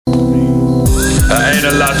I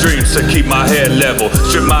analyze dreams to keep my head level.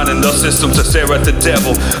 Strip mining the system to stare at the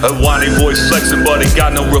devil. A whiny voice flexing, but it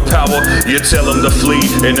got no real power. You tell them to flee,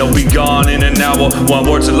 and they'll be gone in an hour. One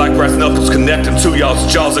words are like brass knuckles connecting to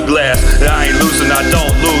y'all's jaws of glass. I ain't losing, I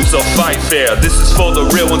don't lose or fight fair. This is for the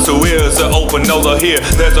real ones who ears are open, know they're here.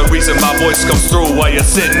 There's a reason my voice comes through while you're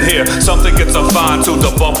sitting here. Something gets a fine tooth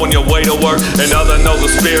to bump on your way to work. Another know the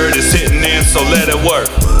spirit is hitting in, so let it work.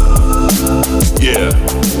 Yeah.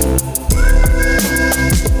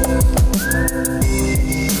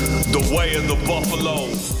 The way of the buffalo.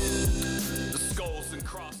 The skulls and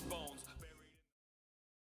crossbones.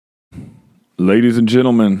 Ladies and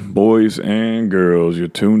gentlemen, boys and girls, you're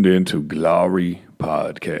tuned in to Glory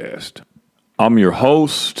Podcast. I'm your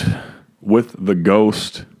host with the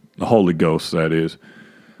ghost, the Holy Ghost, that is,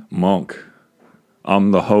 Monk.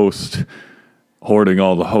 I'm the host, hoarding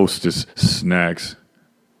all the hostess snacks,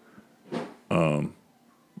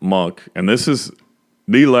 Monk. And this is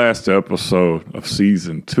the last episode of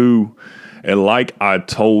season 2. And like I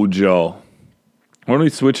told y'all, we're going to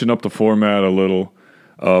be switching up the format a little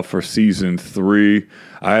for season 3.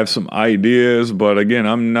 I have some ideas, but again,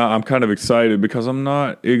 I'm kind of excited because I'm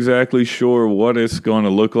not exactly sure what it's going to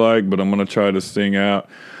look like, but I'm going to try to sing out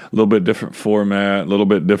a little bit different format, a little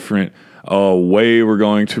bit different way we're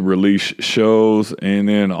going to release shows, and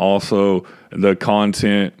then also the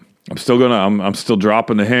content. I'm still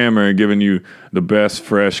dropping the hammer and giving you the best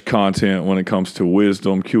fresh content when it comes to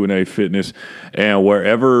wisdom, Q&A, fitness, and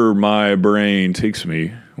wherever my brain takes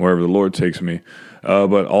me, wherever the Lord takes me.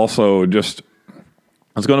 But also just,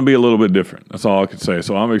 it's going to be a little bit different. That's all I can say.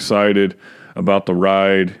 So I'm excited about the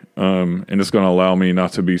ride, and it's going to allow me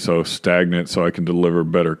not to be so stagnant so I can deliver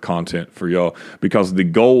better content for y'all. Because the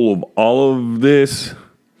goal of all of this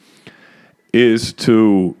is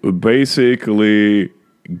to basically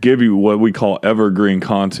give you what we call evergreen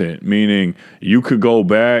content, meaning you could go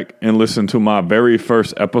back and listen to my very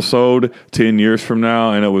first episode 10 years from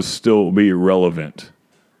now and it would still be relevant,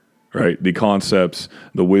 right? The concepts,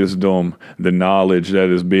 the wisdom, the knowledge that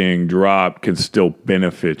is being dropped can still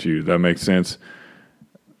benefit you. That makes sense?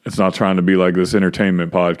 It's not trying to be like this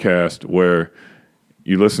entertainment podcast where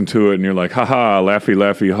you listen to it and you're like, ha-ha, laughy,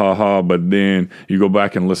 laughy, ha-ha, but then you go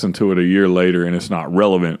back and listen to it a year later and it's not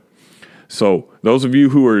relevant. So those of you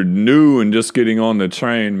who are new and just getting on the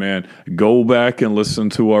train, man, go back and listen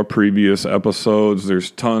to our previous episodes.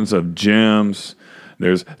 There's tons of gems.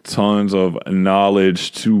 There's tons of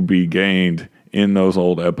knowledge to be gained in those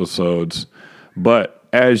old episodes. But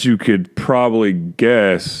as you could probably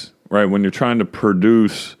guess, right, when you're trying to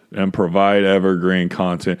produce and provide evergreen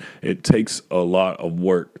content, it takes a lot of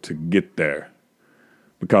work to get there.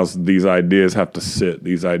 Because these ideas have to sit.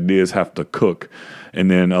 These ideas have to cook. And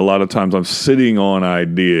then a lot of times I'm sitting on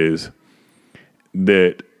ideas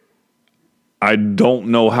that I don't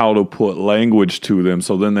know how to put language to them.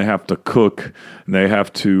 So then they have to cook. And they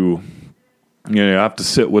have to, I have to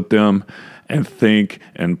sit with them and think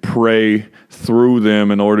and pray through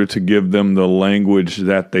them in order to give them the language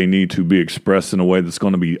that they need to be expressed in a way that's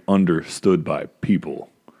going to be understood by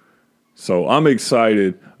people. So I'm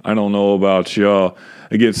excited. I don't know about y'all.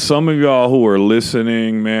 Again, some of y'all who are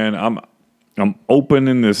listening, man, I'm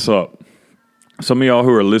opening this up. Some of y'all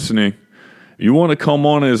who are listening, you want to come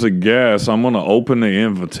on as a guest, I'm going to open the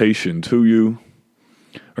invitation to you.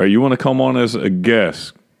 Or you want to come on as a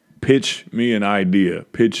guest, pitch me an idea,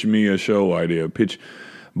 pitch me a show idea,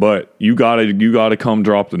 but you gotta come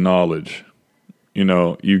drop the knowledge.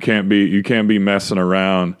 You can't be messing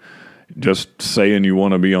around just saying you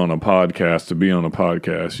want to be on a podcast to be on a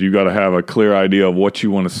podcast. You got to have a clear idea of what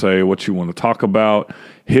you want to say, what you want to talk about.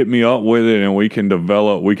 Hit me up with it and we can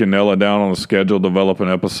nail it down on a schedule, develop an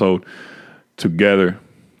episode together.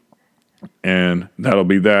 And that'll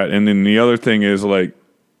be that. And then the other thing is, like,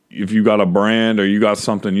 if you got a brand or you got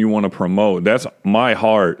something you want to promote, that's my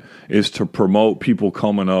heart, is to promote people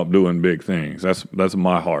coming up doing big things. That's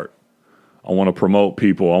my heart. I want to promote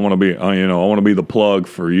people. I want to be, I want to be the plug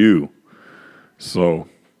for you. So,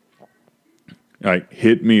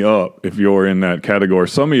 hit me up if you're in that category.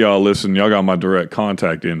 Some of y'all listen, y'all got my direct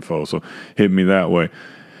contact info, so hit me that way.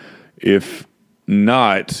 If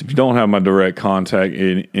not, if you don't have my direct contact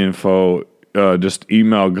info, just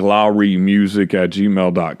email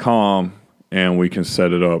glorymusic@gmail.com and we can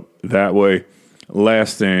set it up that way.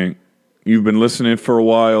 Last thing, you've been listening for a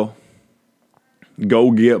while, go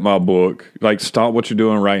get my book. Stop what you're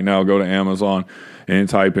doing right now. Go to Amazon and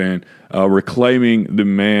type in Reclaiming the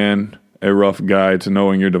Man, A Rough Guide to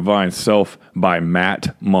Knowing Your Divine Self by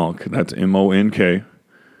Matt Monk. That's M-O-N-K.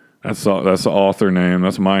 That's the author name.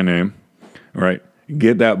 That's my name. All right.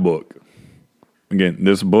 Get that book. again,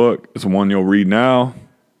 this book is one you'll read now,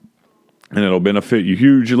 and it'll benefit you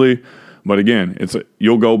hugely. But again,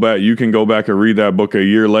 you'll go back. You can go back and read that book a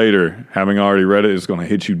year later, having already read it. It's going to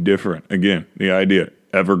hit you different. Again, the idea,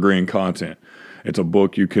 evergreen content. It's a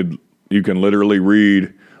book you can literally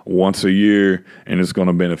read once a year, and it's going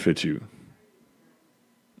to benefit you.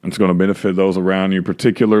 It's going to benefit those around you,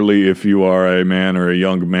 particularly if you are a man or a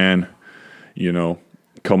young man,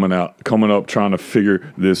 coming up, trying to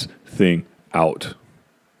figure this thing out.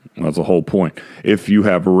 That's the whole point. If you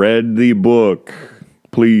have read the book,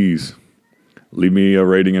 please leave me a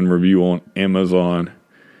rating and review on Amazon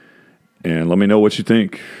and let me know what you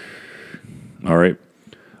think. All right.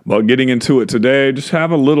 But getting into it today, just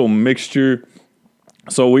have a little mixture.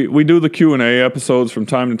 So we do the Q&A episodes from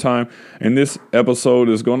time to time, and this episode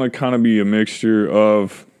is going to kind of be a mixture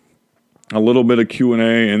of a little bit of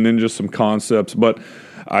Q&A and then just some concepts. But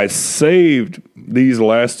I saved these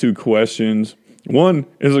last two questions. One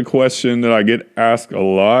is a question that I get asked a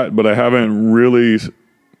lot, but I've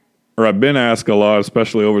been asked a lot,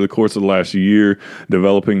 especially over the course of the last year,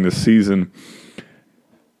 developing this season.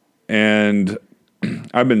 And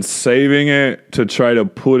I've been saving it to try to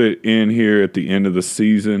put it in here at the end of the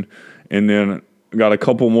season. And then got a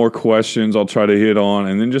couple more questions I'll try to hit on,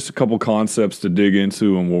 and then just a couple concepts to dig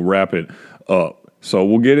into, and we'll wrap it up. So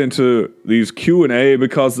we'll get into these Q&A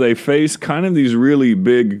because they face kind of these really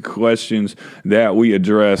big questions that we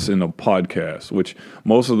address in the podcast, which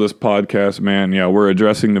most of this podcast, we're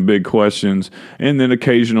addressing the big questions. And then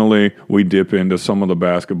occasionally we dip into some of the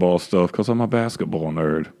basketball stuff because I'm a basketball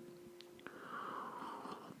nerd.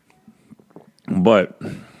 But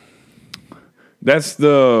that's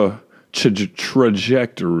the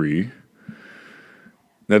trajectory.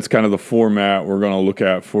 That's kind of the format we're going to look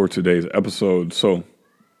at for today's episode. So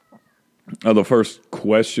the first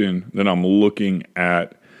question that I'm looking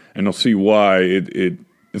at, and you'll see why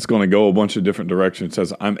it's going to go a bunch of different directions. It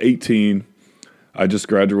says, I'm 18. I just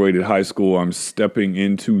graduated high school. I'm stepping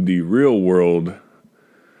into the real world.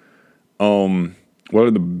 What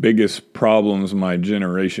are the biggest problems my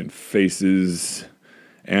generation faces?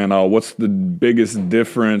 And what's the biggest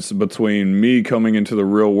difference between me coming into the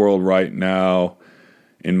real world right now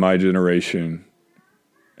in my generation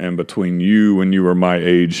and between you when you were my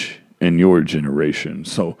age and your generation?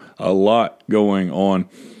 So a lot going on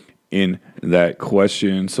in that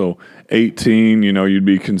question. So 18, you'd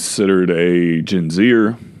be considered a Gen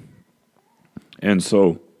Zer. And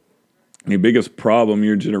so the biggest problem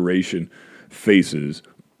your generation faces,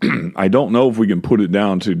 I don't know if we can put it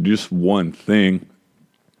down to just one thing.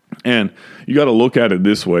 And you got to look at it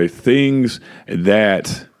this way. Things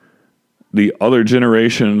that the other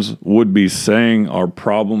generations would be saying are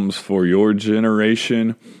problems for your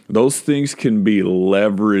generation, those things can be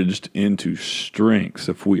leveraged into strengths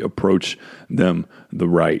if we approach them the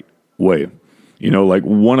right way. Like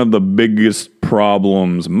one of the biggest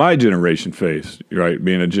problems my generation faced, right,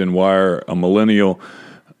 being a Gen Y, a millennial,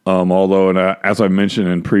 although, as I mentioned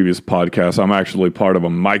in previous podcasts, I'm actually part of a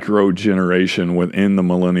micro generation within the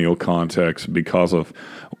millennial context because of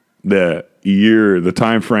the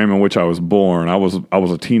time frame in which I was born. I was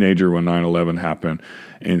a teenager when 9/11 happened,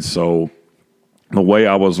 and so the way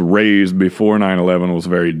I was raised before 9/11 was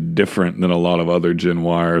very different than a lot of other Gen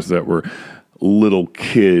Yers that were little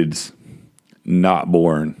kids, not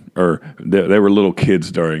born, or they were little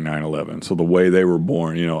kids during 9/11. So the way they were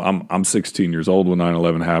born, I'm 16 years old when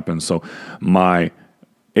 9/11 happened. So my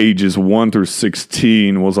ages 1 through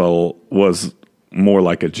 16 was more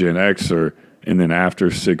like a Gen Xer. And then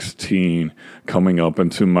after 16, coming up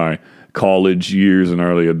into my college years and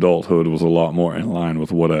early adulthood was a lot more in line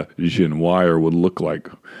with what a Gen Y would look like.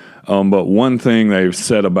 But one thing they've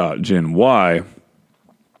said about Gen Y,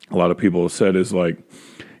 a lot of people have said is like,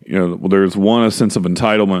 there's a sense of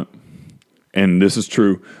entitlement, and this is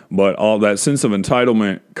true, but all that sense of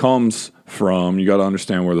entitlement comes from, you got to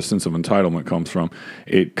understand where the sense of entitlement comes from.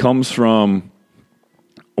 It comes from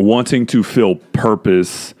wanting to feel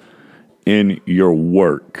purpose in your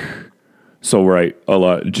work. So, right, a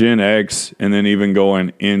lot Gen X, and then even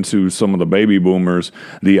going into some of the baby boomers,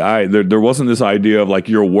 there wasn't this idea of like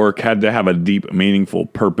your work had to have a deep, meaningful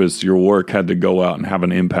purpose. Your work had to go out and have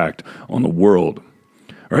an impact on the world.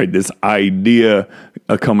 Right, this idea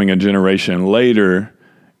of coming a generation later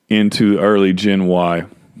into early Gen Y,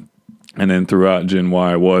 and then throughout Gen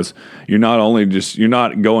Y was you're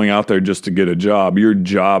not going out there just to get a job. Your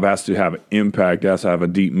job has to have impact, has to have a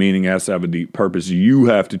deep meaning, has to have a deep purpose. You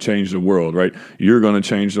have to change the world, right? You're going to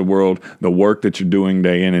change the world. The work that you're doing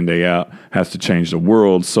day in and day out has to change the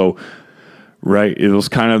world. So right? It was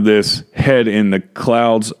kind of this head in the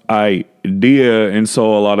clouds idea. And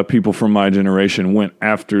so a lot of people from my generation went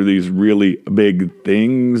after these really big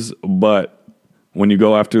things. But when you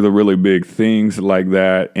go after the really big things like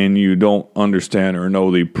that and you don't understand or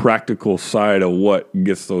know the practical side of what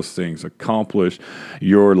gets those things accomplished,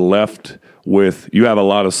 you're left with, you have a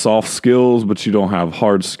lot of soft skills, but you don't have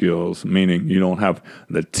hard skills, meaning you don't have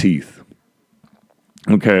the teeth.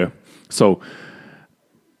 Okay, so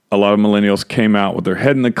a lot of millennials came out with their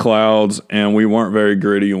head in the clouds, and we weren't very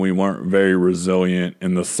gritty and we weren't very resilient.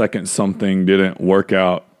 And the second something didn't work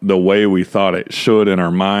out the way we thought it should in our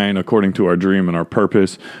mind, according to our dream and our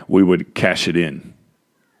purpose, we would cash it in.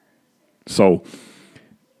 So,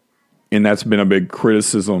 and that's been a big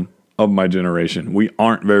criticism of my generation. We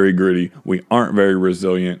aren't very gritty. We aren't very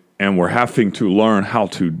resilient. And we're having to learn how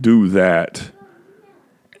to do that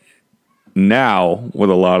now with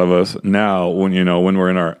a lot of us. Now, when we're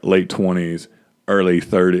in our late 20s, early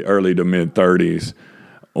to mid 30s,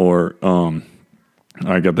 or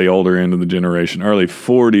I got the older end of the generation, early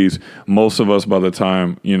 40s. Most of us, by the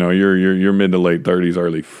time you're mid to late 30s,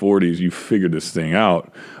 early 40s, you figured this thing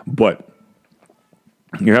out. But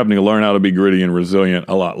you're having to learn how to be gritty and resilient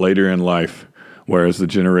a lot later in life, whereas the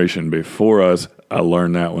generation before us, I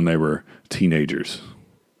learned that when they were teenagers.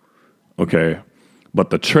 Okay, but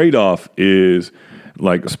the trade-off is,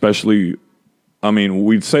 like, especially, I mean,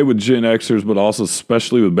 we'd say with Gen Xers, but also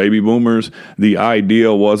especially with baby boomers, the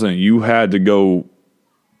idea wasn't you had to go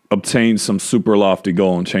obtain some super lofty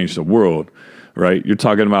goal and change the world, right? You're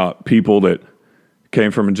talking about people that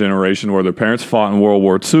came from a generation where their parents fought in World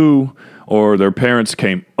War II, or their parents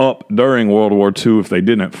came up during World War II. If they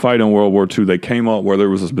didn't fight in World War II, they came up where there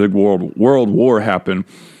was this big world war happen,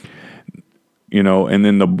 and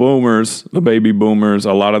then the boomers, the baby boomers,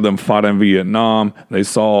 a lot of them fought in Vietnam. They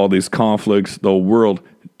saw all these conflicts. The world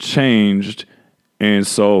changed. And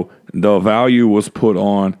so the value was put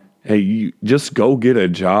on, hey, you just go get a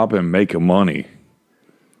job and make money.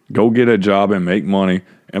 Go get a job and make money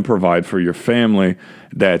and provide for your family.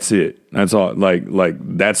 That's it. That's all. Like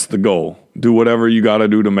that's the goal. Do whatever you got to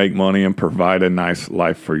do to make money and provide a nice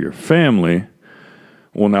life for your family.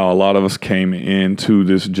 Well, now a lot of us came into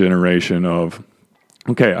this generation of,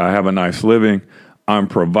 okay, I have a nice living. I'm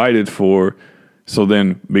provided for. So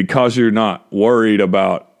then because you're not worried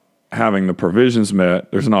about having the provisions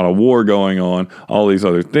met, there's not a war going on, all these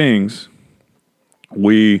other things,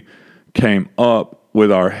 we came up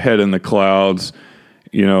with our head in the clouds.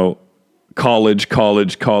 College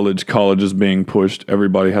is being pushed.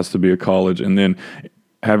 Everybody has to be a college, and then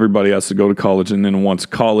everybody has to go to college. And then once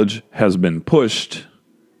college has been pushed,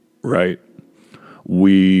 right,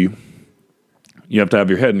 you have to have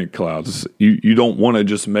your head in the clouds. You don't want to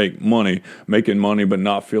just making money, but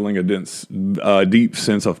not feeling a deep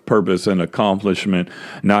sense of purpose and accomplishment,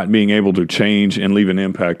 not being able to change and leave an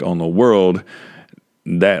impact on the world.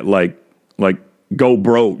 That like go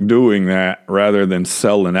broke doing that rather than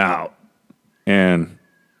selling out and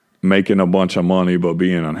making a bunch of money but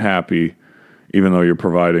being unhappy, even though you're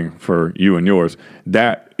providing for you and yours.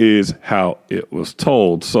 That is how it was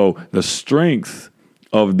told. So the strength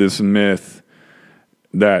of this myth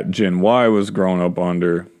that Gen Y was grown up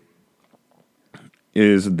under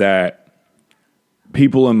is that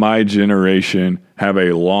people in my generation have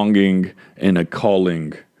a longing and a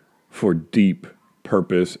calling for deep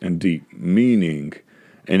purpose and deep meaning.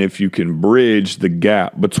 And if you can bridge the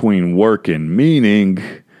gap between work and meaning,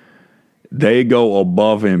 they go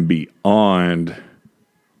above and beyond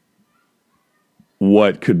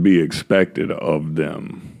what could be expected of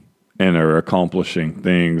them and are accomplishing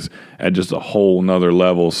things at just a whole nother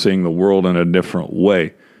level, seeing the world in a different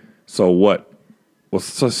way. So what was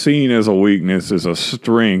seen as a weakness is a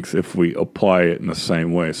strength if we apply it in the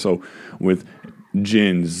same way. So with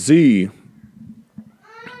Gen Z,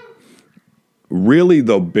 really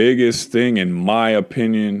the biggest thing, in my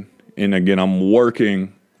opinion, and again, I'm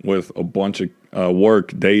working with a bunch of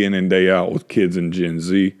work day in and day out with kids in Gen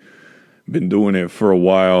Z. Been doing it for a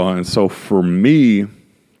while. And so for me,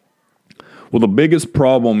 well, the biggest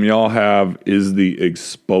problem y'all have is the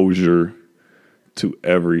exposure to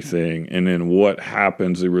everything. And then what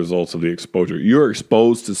happens, the results of the exposure. You're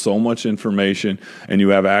exposed to so much information and you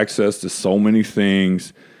have access to so many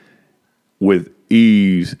things with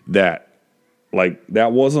ease that, like,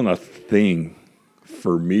 that wasn't a thing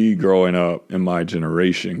for me growing up, in my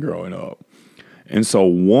generation growing up. And so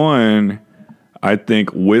I think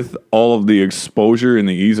with all of the exposure and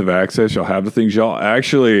the ease of access, y'all have the things, y'all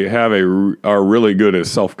actually are really good at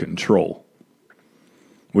self-control.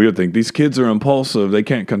 We would think these kids are impulsive. They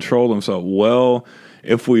can't control themselves. Well,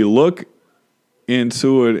 if we look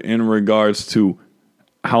into it in regards to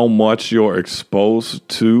how much you're exposed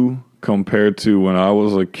to compared to when I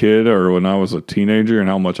was a kid or when I was a teenager and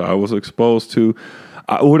how much I was exposed to,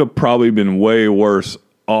 I would have probably been way worse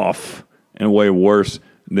off and way worse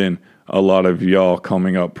than a lot of y'all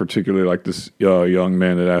coming up, particularly like this young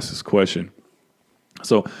man that asked this question.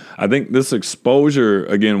 So I think this exposure,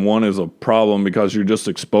 again, one is a problem because you're just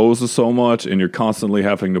exposed to so much and you're constantly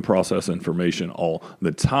having to process information all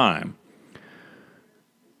the time.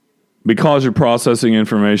 Because you're processing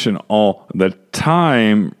information all the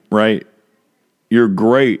time, right, you're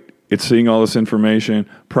great at seeing all this information,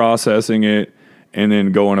 processing it, and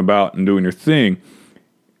then going about and doing your thing.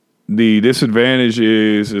 The disadvantage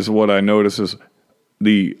is what I notice is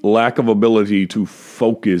the lack of ability to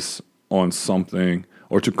focus on something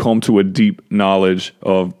or to come to a deep knowledge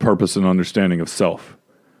of purpose and understanding of self,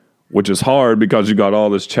 which is hard because you got all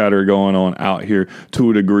this chatter going on out here to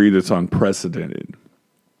a degree that's unprecedented.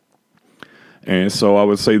 And so I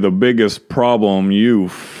would say the biggest problem you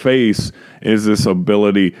face is this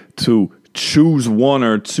ability to choose one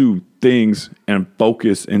or two things and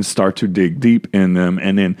focus and start to dig deep in them.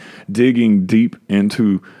 And then digging deep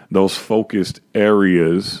into those focused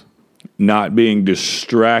areas, not being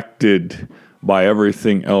distracted by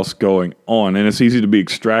everything else going on. And it's easy to be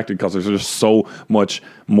extracted because there's just so much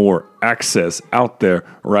more access out there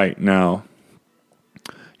right now.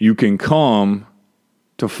 You can come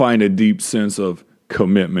to find a deep sense of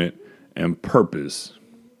commitment and purpose.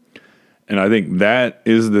 And I think that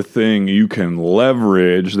is the thing you can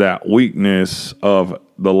leverage, that weakness of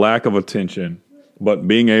the lack of attention, but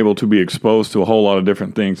being able to be exposed to a whole lot of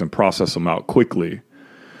different things and process them out quickly.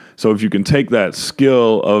 So if you can take that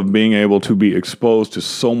skill of being able to be exposed to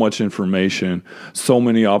so much information, so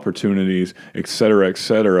many opportunities, et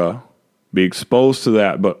cetera, be exposed to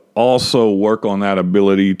that, but also work on that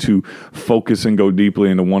ability to focus and go deeply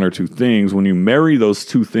into one or two things. When you marry those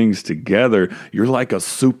two things together, you're like a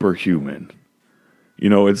superhuman. You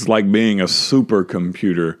know, it's like being a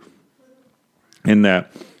supercomputer in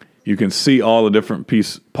that you can see all the different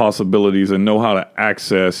possibilities and know how to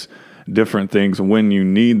access different things when you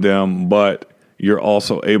need them, but you're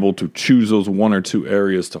also able to choose those one or two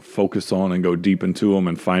areas to focus on and go deep into them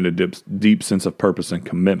and find a deep sense of purpose and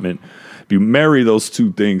commitment. If you marry those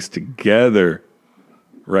two things together,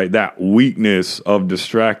 right, that weakness of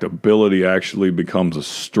distractibility actually becomes a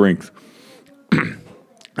strength.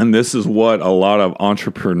 And this is what a lot of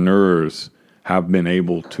entrepreneurs have been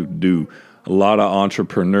able to do. A lot of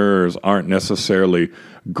entrepreneurs aren't necessarily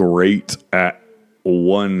great at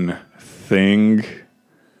one thing,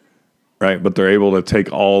 right? But they're able to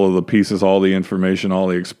take all of the pieces, all the information, all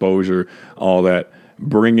the exposure, all that,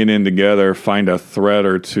 bring it in together, find a thread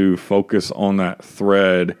or two, focus on that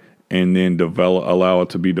thread, and then allow it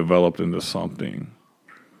to be developed into something.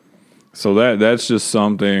 So that's just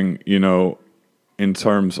something, you know, in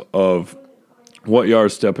terms of what you are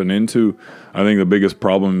stepping into. I think the biggest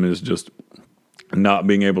problem is just not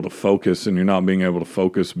being able to focus, and you're not being able to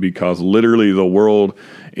focus because literally the world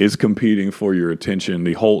is competing for your attention.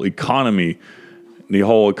 The whole economy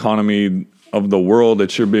of the world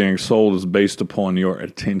that you're being sold is based upon your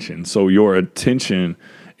attention. So your attention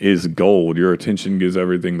is gold. Your attention gives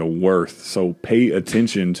everything the worth. So pay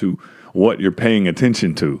attention to what you're paying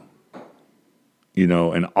attention to, you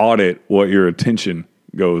know, and audit what your attention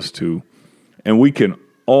goes to. And we can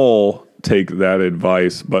all take that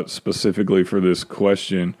advice, but specifically for this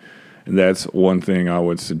question, that's one thing I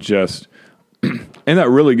would suggest. And that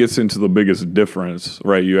really gets into the biggest difference,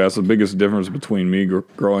 right? You asked the biggest difference between me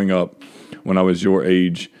growing up when I was your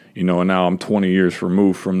age, you know, and now I'm 20 years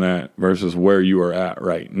removed from that versus where you are at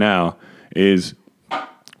right now is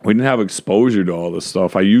we didn't have exposure to all this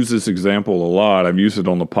stuff. I use this example a lot. I've used it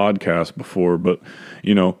on the podcast before, but,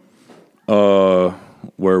 you know,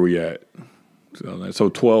 where are we at? So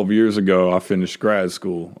 12 years ago, I finished grad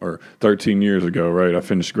school, or 13 years ago, right? I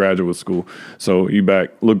finished graduate school. So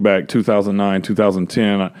look back 2009,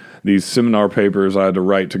 2010, these seminar papers I had to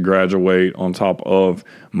write to graduate on top of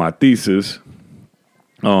my thesis.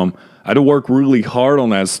 I had to work really hard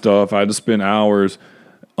on that stuff. I had to spend hours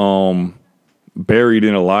buried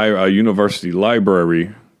in a university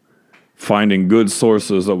library finding good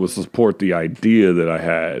sources that would support the idea that I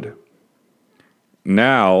had.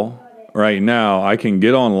 Right now, I can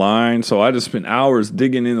get online, so I just spent hours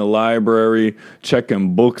digging in the library,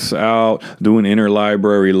 checking books out, doing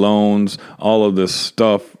interlibrary loans, all of this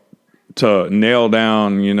stuff to nail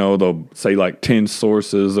down, you know, say like 10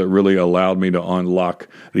 sources that really allowed me to unlock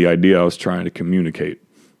the idea I was trying to communicate.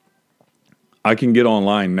 I can get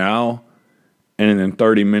online now and in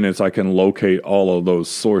 30 minutes I can locate all of those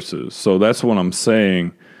sources. So that's what I'm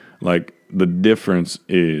saying. Like, the difference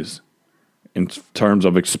is in terms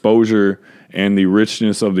of exposure and the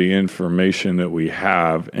richness of the information that we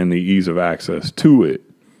have and the ease of access to it.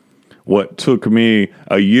 What took me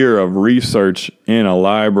a year of research in a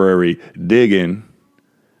library digging,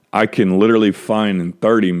 I can literally find in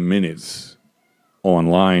 30 minutes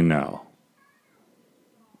online now.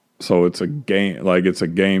 So it's a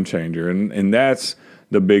game changer. And that's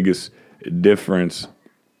the biggest difference.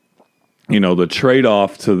 You know, the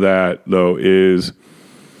trade-off to that, though, is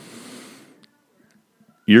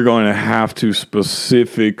you're going to have to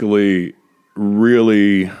specifically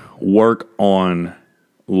really work on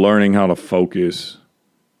learning how to focus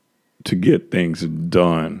to get things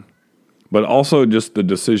done. But also just the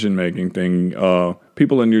decision-making thing.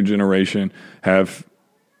 People in your generation have,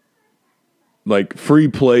 like, free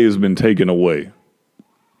play has been taken away.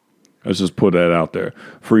 Let's just put that out there.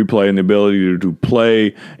 Free play and the ability to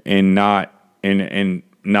play and not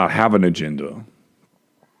have an agenda.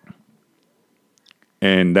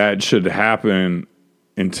 And that should happen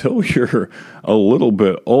until you're a little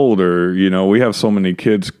bit older. You know, we have so many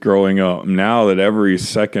kids growing up now that every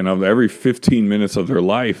 15 minutes of their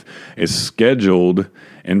life is scheduled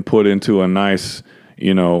and put into a nice,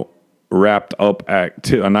 you know, wrapped up a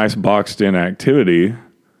nice boxed in activity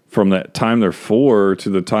from that time they're 4 to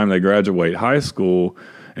the time they graduate high school.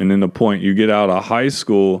 And then the point you get out of high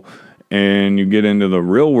school and you get into the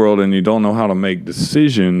real world and you don't know how to make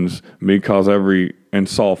decisions and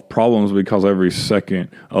solve problems because every second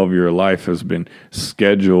of your life has been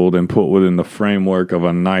scheduled and put within the framework of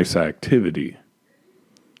a nice activity.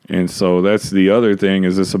 And so that's the other thing,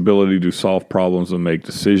 is this ability to solve problems and make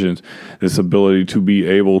decisions, this ability to be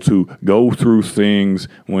able to go through things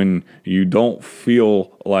when you don't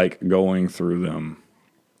feel like going through them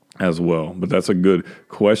as well. But that's a good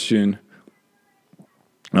question.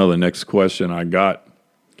 Now, the next question I got,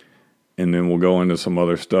 and then we'll go into some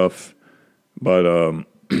other stuff. But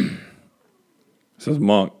it says,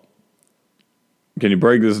 Monk, can you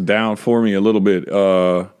break this down for me a little bit?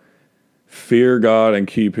 Fear God and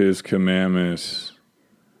keep his commandments.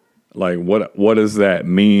 Like, what does that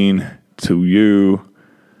mean to you?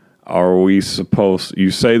 Are we supposed,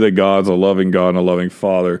 you say that God's a loving God and a loving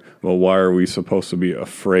Father, but why are we supposed to be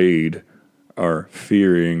afraid or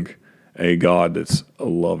fearing a God that's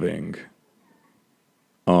loving?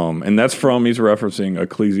 And that's he's referencing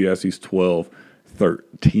Ecclesiastes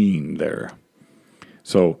 12:13 there.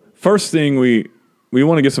 So first thing, we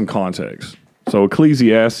want to get some context. So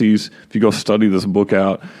Ecclesiastes, if you go study this book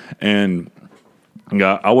out, and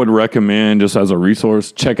I would recommend, just as a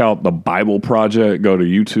resource, check out the Bible Project. Go to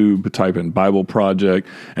YouTube, type in Bible Project,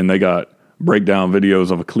 and they got breakdown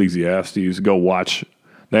videos of Ecclesiastes. Go watch.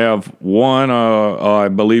 They have one, I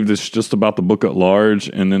believe it's just about the book at large,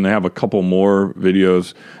 and then they have a couple more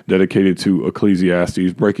videos dedicated to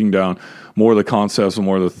Ecclesiastes, breaking down more of the concepts and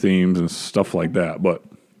more of the themes and stuff like that. But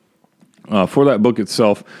for that book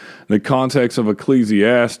itself, the context of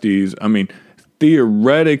Ecclesiastes, I mean,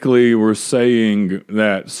 theoretically, we're saying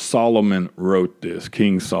that Solomon wrote this,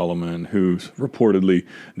 King Solomon, who's reportedly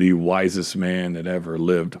the wisest man that ever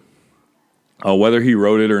lived. Whether he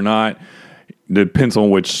wrote it or not, depends on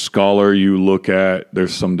which scholar you look at.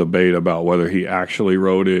 There's some debate about whether he actually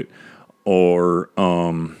wrote it or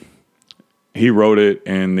he wrote it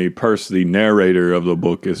and the narrator of the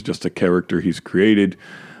book is just a character he's created.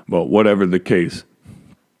 But whatever the case,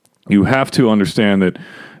 you have to understand that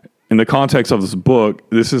in the context of this book,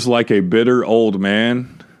 this is like a bitter old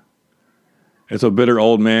man. It's a bitter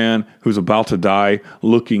old man who's about to die,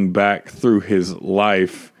 looking back through his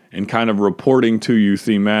life and kind of reporting to you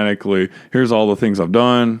thematically, here's all the things I've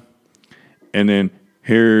done, and then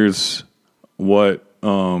here's what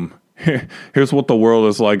here's what the world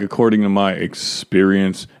is like according to my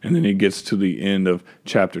experience, and then he gets to the end of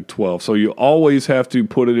chapter 12. So you always have to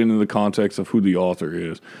put it into the context of who the author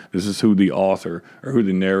is. This is who the author, or who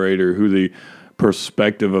the narrator, who the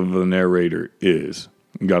perspective of the narrator is.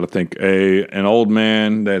 You got to think an old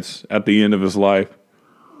man that's at the end of his life.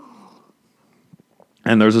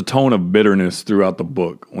 And there's a tone of bitterness throughout the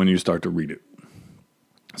book when you start to read it.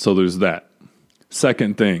 So there's that.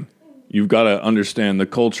 Second thing, you've got to understand the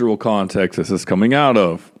cultural context this is coming out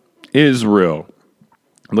of. Israel,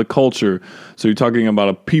 the culture. So you're talking about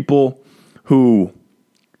a people who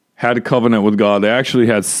had a covenant with God. They actually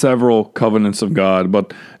had several covenants of God,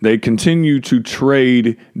 but they continue to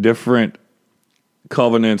trade different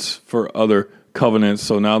covenants for other covenants.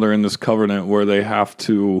 So now they're in this covenant where they have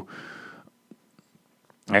to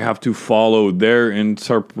follow their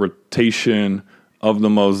interpretation of the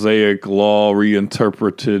Mosaic law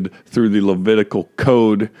reinterpreted through the Levitical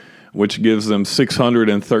code, which gives them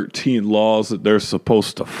 613 laws that they're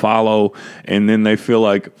supposed to follow. And then they feel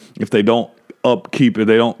like if they don't keep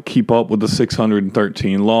up with the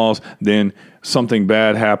 613 laws, then something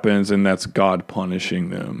bad happens, and that's God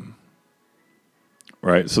punishing them.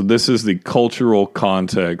 Right? So this is the cultural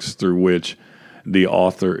context through which the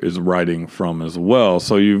author is writing from as well.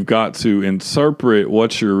 So you've got to interpret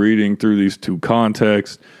what you're reading through these two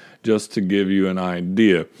contexts just to give you an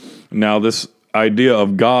idea. Now, this idea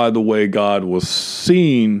of God, the way God was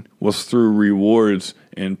seen, was through rewards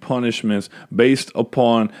and punishments based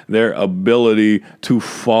upon their ability to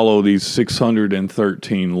follow these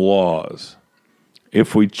 613 laws.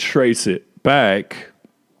 If we trace it back,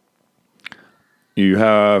 you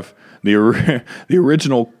have the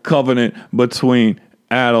original covenant between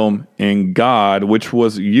Adam and God, which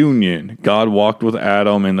was union. God walked with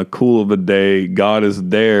Adam in the cool of the day. God is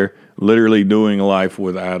there literally doing life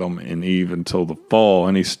with Adam and Eve until the fall,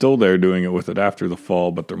 and he's still there doing it with it after the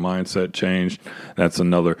fall, but their mindset changed. That's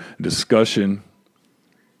another discussion.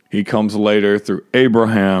 He comes later through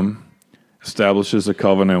Abraham, establishes a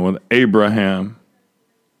covenant with Abraham.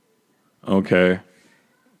 Okay.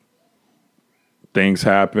 Things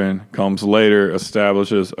happen, comes later,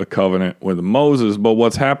 establishes a covenant with Moses. But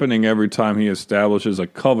what's happening every time he establishes a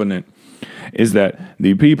covenant is that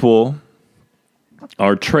the people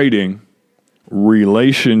are trading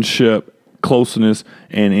relationship, closeness,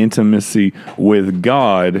 and intimacy with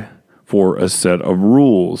God for a set of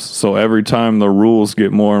rules. So every time the rules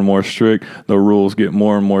get more and more strict, the rules get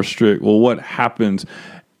more and more strict. Well, what happens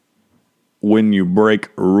when you break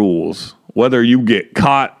rules? Whether you get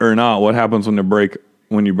caught or not, what happens when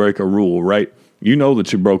you break a rule, right? You know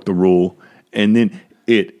that you broke the rule, and then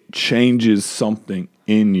it changes something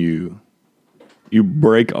in you. You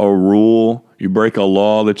break a rule, you break a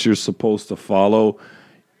law that you're supposed to follow,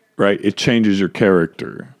 right? It changes your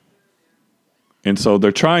character. And so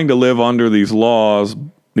they're trying to live under these laws,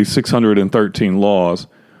 these 613 laws,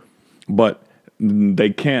 but they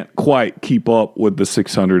can't quite keep up with the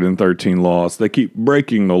 613 laws. They keep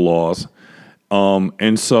breaking the laws.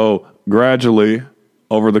 And so gradually,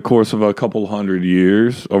 over the course of a couple hundred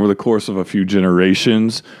years, over the course of a few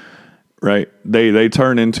generations, right, they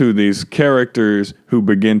turn into these characters who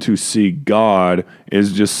begin to see God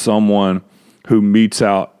as just someone who metes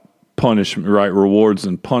out punishment, right, rewards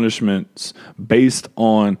and punishments based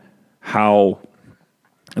on how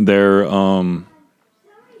their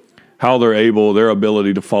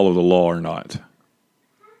ability to follow the law or not.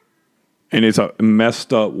 And it's a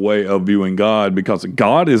messed up way of viewing God, because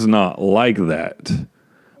God is not like that.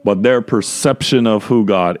 But their perception of who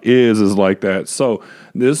God is like that. So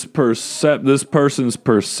this person's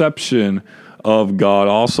perception of God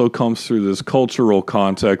also comes through this cultural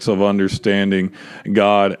context of understanding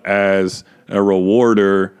God as a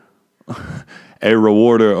rewarder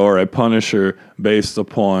or a punisher based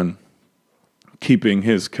upon keeping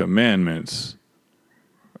his commandments.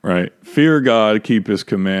 Right? Fear God, keep his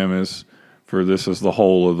commandments, for this is the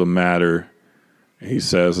whole of the matter, he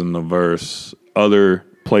says in the verse. Other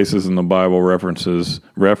places in the Bible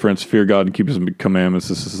reference fear God and keep his commandments.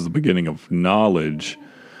 This is the beginning of knowledge.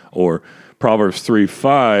 Or Proverbs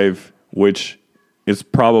 3:5, which is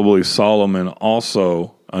probably Solomon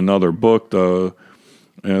also, another book though,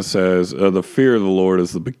 and it says, the fear of the Lord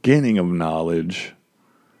is the beginning of knowledge.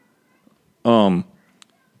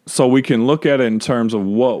 So we can look at it in terms of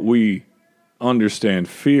what we understand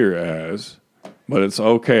fear as. But it's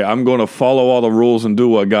okay, I'm going to follow all the rules and do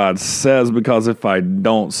what God says, because if I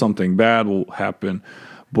don't, something bad will happen.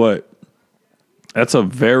 But that's a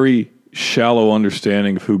very shallow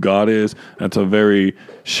understanding of who God is. That's a very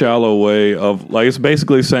shallow way of, like, it's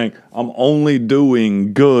basically saying, I'm only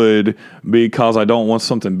doing good because I don't want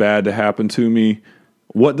something bad to happen to me.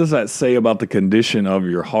 What does that say about the condition of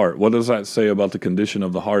your heart? What does that say about the condition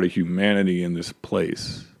of the heart of humanity in this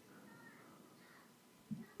place?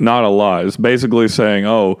 Not a lot. It's basically saying,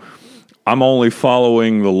 I'm only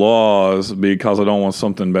following the laws because I don't want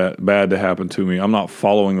something bad to happen to me. I'm not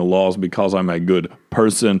following the laws because I'm a good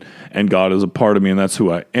person and God is a part of me and that's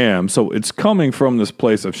who I am. So it's coming from this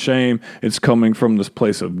place of shame. It's coming from this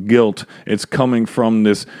place of guilt. It's coming from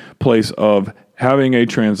this place of having a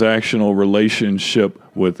transactional relationship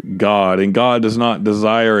with God. And God does not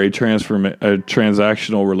desire a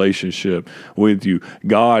transactional relationship with you.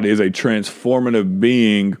 God is a transformative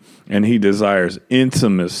being, and he desires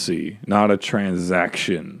intimacy, not a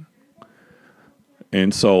transaction.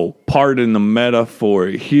 And so, pardon the metaphor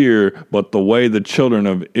here, but the way the children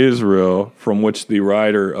of Israel, from which the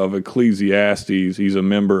writer of Ecclesiastes, he's a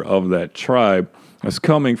member of that tribe, is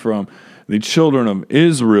coming from, the children of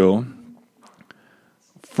Israel,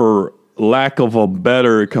 for lack of a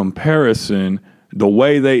better comparison, the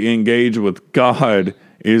way they engage with God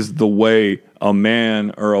is the way a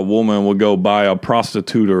man or a woman will go buy a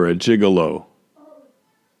prostitute or a gigolo,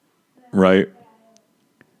 right?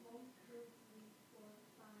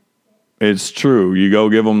 It's true. You go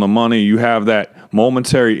give them the money. You have that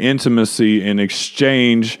momentary intimacy in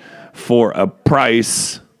exchange for a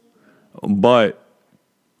price. But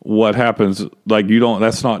what happens, like,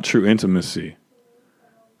 that's not true intimacy,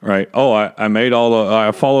 right? Oh, I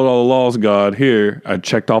followed all the laws, God. Here, I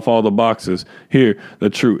checked off all the boxes. Here,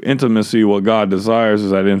 the true intimacy, what God desires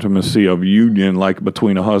is that intimacy of union, like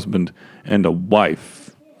between a husband and a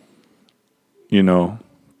wife. You know,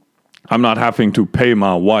 I'm not having to pay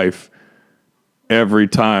my wife every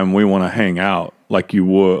time we want to hang out like it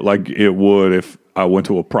would if I went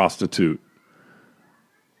to a prostitute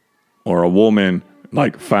or a woman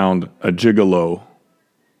like found a gigolo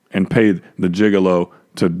and paid the gigolo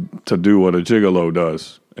to do what a gigolo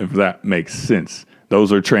does, if that makes sense.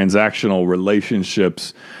 Those are transactional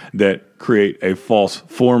relationships that create a false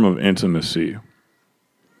form of intimacy,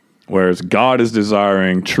 whereas God is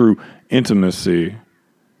desiring true intimacy.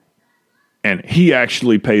 And he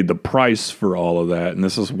actually paid the price for all of that. And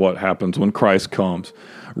this is what happens when Christ comes,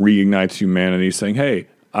 reignites humanity, saying, hey,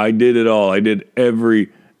 I did it all. I did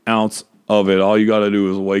every ounce of it. All you got to do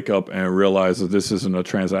is wake up and realize that this isn't a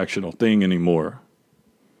transactional thing anymore.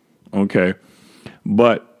 Okay.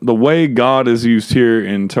 But the way God is used here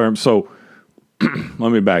in terms, so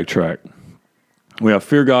let me backtrack. We have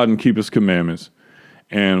fear God and keep his commandments.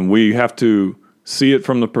 And we have to see it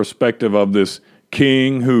from the perspective of this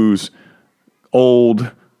king who's old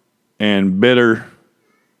and bitter,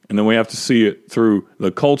 and then we have to see it through the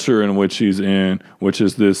culture in which he's in, which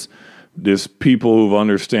is this people who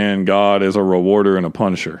understand God as a rewarder and a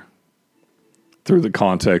punisher through the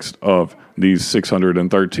context of these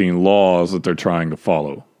 613 laws that they're trying to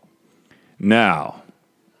follow. Now,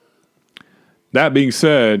 that being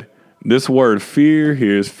said, this word fear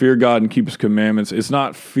here is fear God and keep his commandments. It's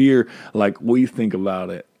not fear like we think about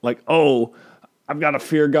it. Like, oh, I've got to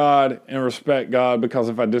fear God and respect God because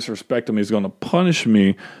if I disrespect him, he's going to punish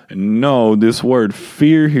me. No, this word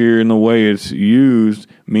fear here in the way it's used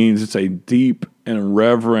means it's a deep and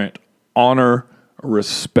reverent honor,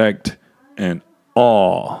 respect, and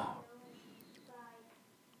awe.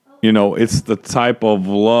 You know, it's the type of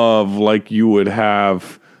love like you would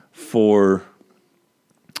have for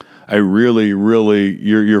a really, really,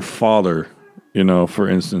 your father, you know, for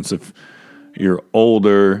instance, if you're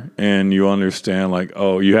older and you understand, like,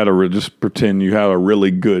 oh, you had to just pretend you had a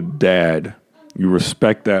really good dad. You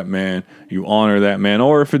respect that man. You honor that man.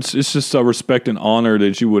 Or if it's just a respect and honor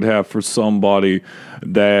that you would have for somebody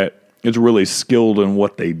that is really skilled in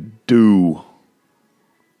what they do,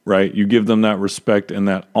 right? You give them that respect and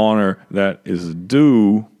that honor that is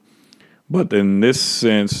due. But in this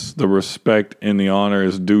sense, the respect and the honor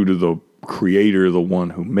is due to the Creator, the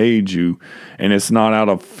one who made you. And it's not out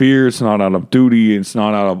of fear, it's not out of duty, it's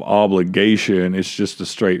not out of obligation. It's just a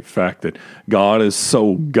straight fact that God is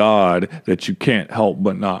so God that you can't help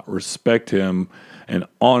but not respect him and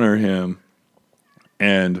honor him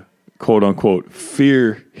and quote unquote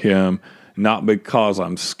fear him, not because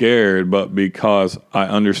I'm scared, but because I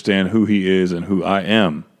understand who he is and who I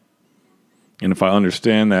am. And if I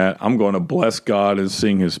understand that, I'm going to bless God and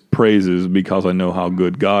sing his praises because I know how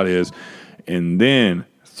good God is. And then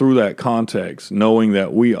through that context, knowing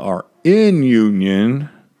that we are in union,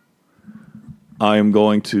 I am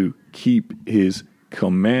going to keep his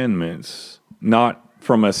commandments, not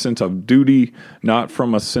from a sense of duty, not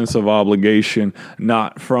from a sense of obligation,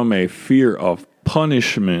 not from a fear of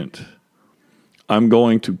punishment. I'm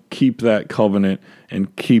going to keep that covenant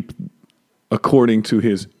and keep according to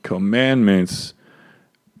his commandments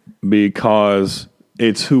because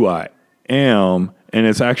it's who I am, and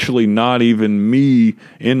it's actually not even me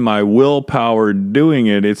in my willpower doing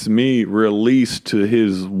it. It's me released to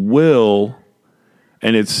his will,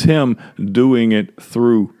 and it's him doing it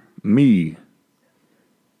through me.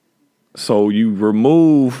 So you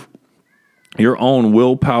remove your own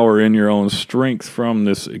willpower and your own strength from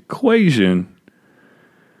this equation,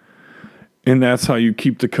 and that's how you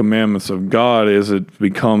keep the commandments of God, as it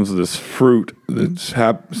becomes this fruit that's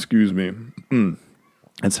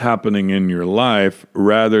it's happening in your life,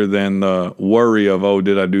 rather than the worry of, oh,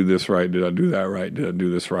 did I do this right? Did I do that right? Did I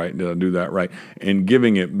do this right? Did I do that right? And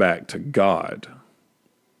giving it back to God.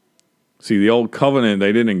 See, the old covenant,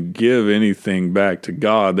 they didn't give anything back to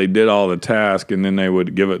God. They did all the task, and then they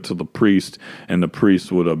would give it to the priest, and the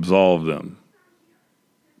priest would absolve them.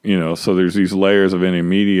 So there's these layers of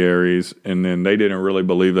intermediaries, and then they didn't really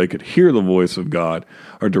believe they could hear the voice of God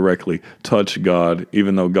or directly touch God,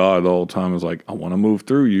 even though God the whole time was like, I want to move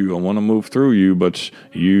through you, but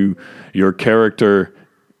your character,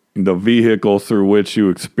 the vehicle through which you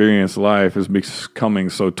experience life is becoming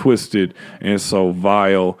so twisted and so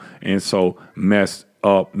vile and so messed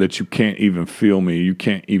up that you can't even feel me. You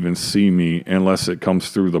can't even see me unless it comes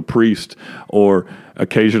through the priest, or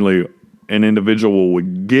occasionally an individual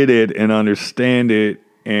would get it and understand it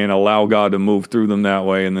and allow God to move through them that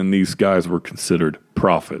way. And then these guys were considered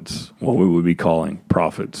prophets, what we would be calling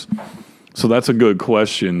prophets. So that's a good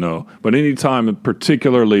question, though. But anytime,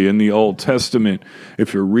 particularly in the Old Testament,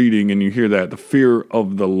 if you're reading and you hear that, the fear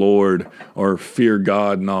of the Lord or fear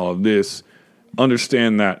God and all of this,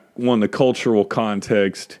 understand that, one, the cultural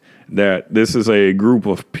context, that this is a group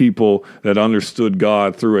of people that understood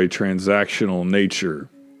God through a transactional nature,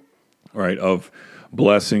 right, of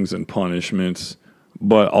blessings and punishments.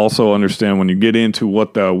 But also understand when you get into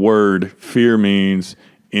what the word fear means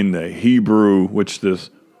in the Hebrew, which this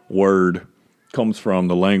word comes from,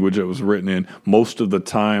 the language it was written in, most of the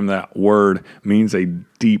time that word means a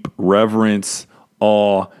deep reverence,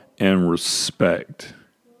 awe, and respect,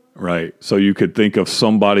 right? So you could think of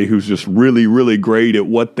somebody who's just really, really great at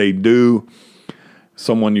what they do,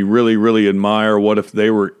 someone you really, really admire. What if they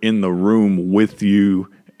were in the room with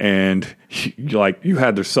you and you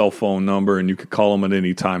had their cell phone number and you could call them at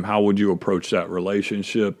any time? How would you approach that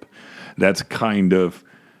relationship? That's kind of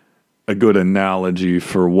a good analogy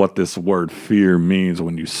for what this word fear means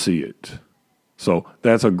when you see it. So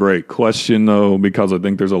that's a great question, though, because I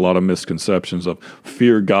think there's a lot of misconceptions of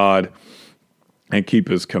fear God and keep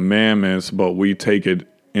his commandments, but we take it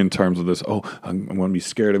in terms of this, I'm going to be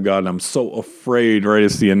scared of God, and I'm so afraid, right?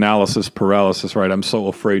 It's the analysis paralysis, right? I'm so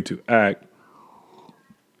afraid to act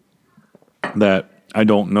that I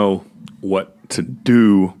don't know what to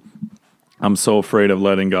do. I'm so afraid of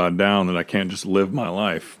letting God down that I can't just live my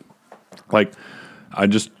life. Like, I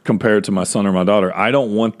just compare it to my son or my daughter. I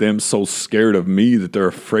don't want them so scared of me that they're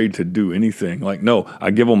afraid to do anything. Like, no,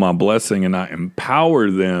 I give them my blessing and I empower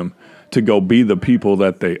them to go be the people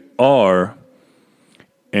that they are.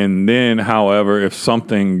 And then, however, if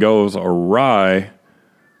something goes awry,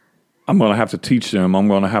 I'm going to have to teach them. I'm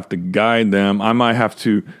going to have to guide them. I might have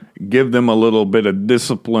to give them a little bit of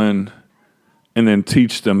discipline and then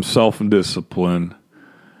teach them self-discipline.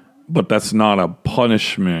 But that's not a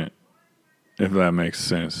punishment, if that makes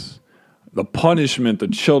sense. The punishment the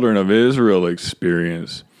children of Israel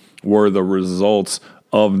experienced were the results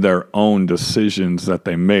of their own decisions that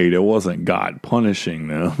they made. It wasn't God punishing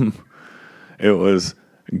them. It was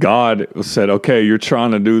God said, okay, you're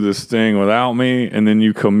trying to do this thing without me, and then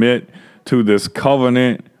you commit to this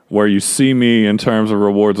covenant where you see me in terms of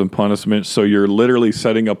rewards and punishments. So you're literally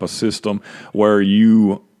setting up a system where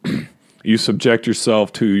you subject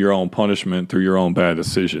yourself to your own punishment through your own bad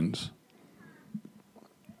decisions.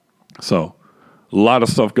 So a lot of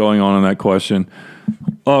stuff going on in that question.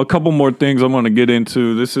 A couple more things I'm going to get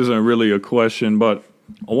into. This isn't really a question, but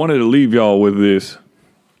I wanted to leave y'all with this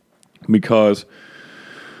because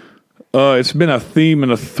it's been a theme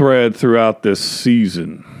and a thread throughout this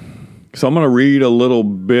season. So I'm going to read a little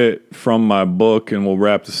bit from my book and we'll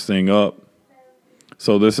wrap this thing up.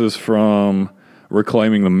 So this is from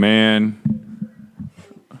Reclaiming the Man.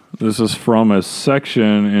 This is from a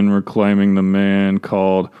section in Reclaiming the Man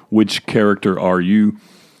called Which Character Are You?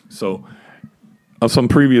 So some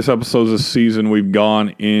previous episodes this season, we've gone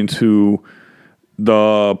into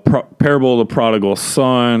the parable of the prodigal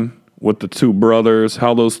son with the two brothers,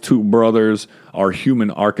 how those two brothers are human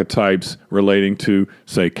archetypes relating to,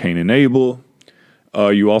 say, Cain and Abel.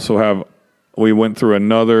 We went through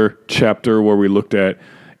another chapter where we looked at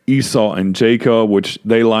Esau and Jacob, which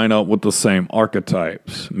they line up with the same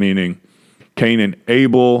archetypes, meaning Cain and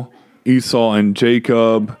Abel, Esau and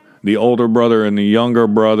Jacob, the older brother and the younger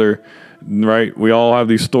brother, right? We all have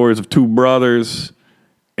these stories of two brothers,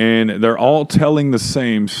 and they're all telling the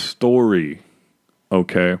same story,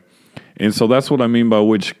 okay? And so that's what I mean by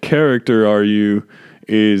which character are you,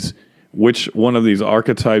 is which one of these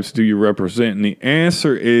archetypes do you represent? And the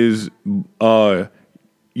answer is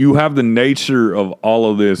you have the nature of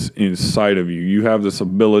all of this inside of you. You have this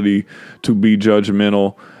ability to be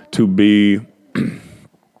judgmental, to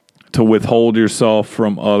withhold yourself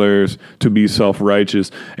from others, to be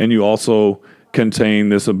self-righteous. And you also contain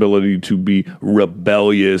this ability to be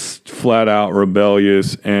rebellious, flat out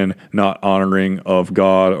rebellious, and not honoring of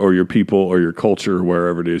God or your people or your culture,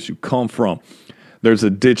 wherever it is you come from. There's a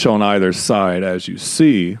ditch on either side, as you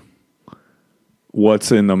see.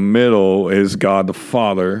 What's in the middle is God the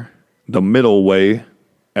Father. The middle way,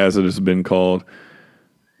 as it has been called,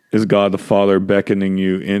 is God the Father beckoning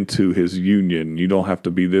you into his union. You don't have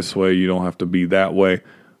to be this way. You don't have to be that way.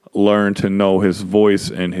 Learn to know his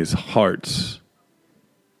voice and his heart.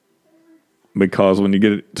 Because when you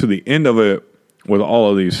get to the end of it, with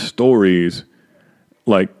all of these stories,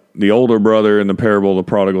 like the older brother in the parable of the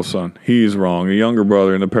prodigal son, he's wrong. The younger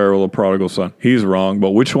brother in the parable of the prodigal son, he's wrong. But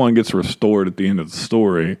which one gets restored at the end of the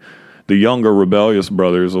story? The younger rebellious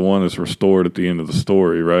brother is the one that's restored at the end of the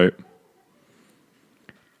story, right?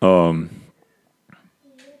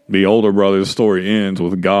 The older brother's story ends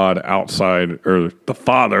with God outside, or the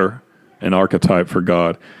father, an archetype for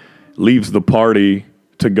God, leaves the party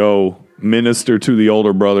to go minister to the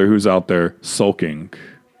older brother who's out there sulking,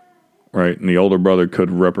 right? And the older brother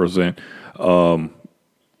could represent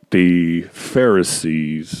the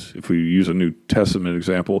Pharisees. If we use a New Testament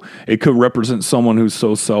example, it could represent someone who's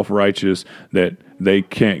so self-righteous that they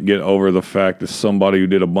can't get over the fact that somebody who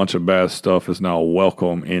did a bunch of bad stuff is now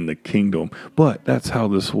welcome in the kingdom. But that's how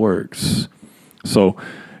this works. So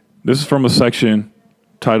this is from a section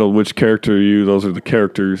titled, Which Character Are You? Those are the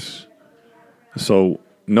characters. So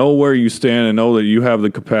know where you stand and know that you have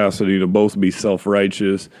the capacity to both be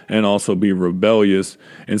self-righteous and also be rebellious.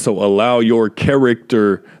 And so allow your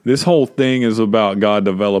character. This whole thing is about God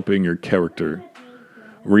developing your character.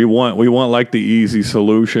 We want like the easy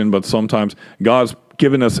solution, but sometimes God's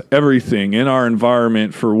given us everything in our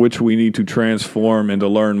environment for which we need to transform and to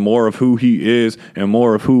learn more of who he is and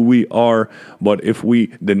more of who we are. But if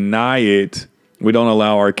we deny it, we don't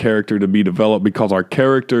allow our character to be developed, because our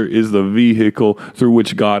character is the vehicle through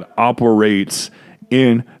which God operates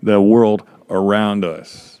in the world around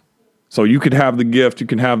us. So you could have the gift, you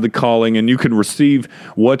can have the calling, and you can receive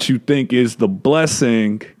what you think is the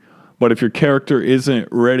blessing. But if your character isn't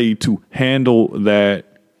ready to handle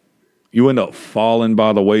that, you end up falling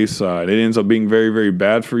by the wayside. It ends up being very, very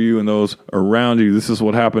bad for you and those around you. This is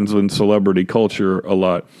what happens in celebrity culture a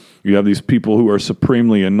lot. You have these people who are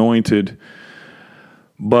supremely anointed,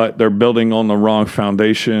 but they're building on the wrong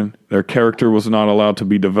foundation. Their character was not allowed to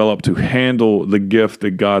be developed to handle the gift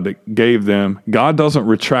that God gave them. God doesn't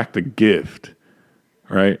retract the gift,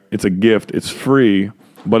 right? It's a gift. It's free.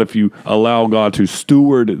 But if you allow God to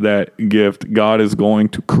steward that gift, God is going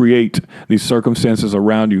to create these circumstances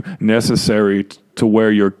around you necessary to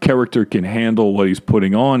where your character can handle what he's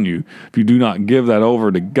putting on you. If you do not give that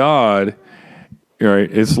over to God,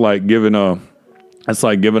 right, it's like giving a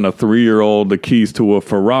 3-year-old the keys to a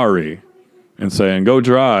Ferrari and saying, go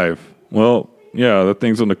drive. Well, yeah, that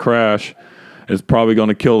thing's going to crash. It's probably going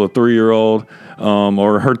to kill the 3-year-old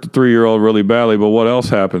or hurt the 3-year-old really badly. But what else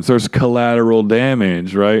happens? There's collateral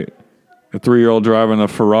damage, right? A 3-year-old driving a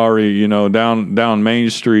Ferrari, down Main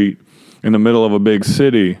Street in the middle of a big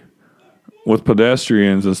city with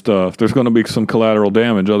pedestrians and stuff. There's going to be some collateral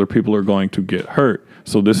damage. Other people are going to get hurt.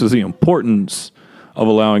 So this is the importance of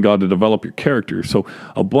allowing God to develop your character. So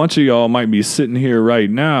a bunch of y'all might be sitting here right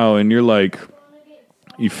now and you're like,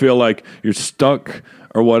 you feel like you're stuck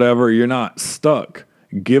or whatever. You're not stuck.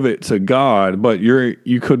 Give it to God. But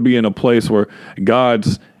you could be in a place where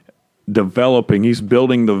God's developing. He's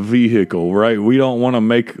building the vehicle, right? We don't want to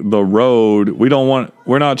make the road.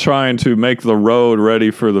 We're not trying to make the road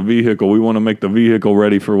ready for the vehicle. We want to make the vehicle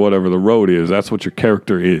ready for whatever the road is. That's what your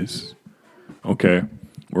character is. Okay?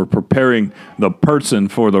 We're preparing the person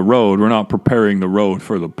for the road. We're not preparing the road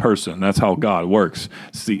for the person. That's how God works.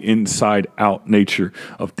 It's the inside out nature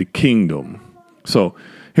of the kingdom. So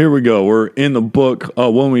here we go. We're in the book.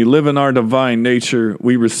 When we live in our divine nature,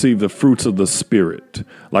 we receive the fruits of the Spirit.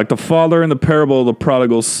 Like the father in the parable of the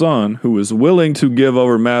prodigal son, who is willing to give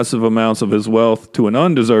over massive amounts of his wealth to an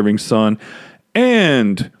undeserving son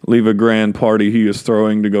and leave a grand party he is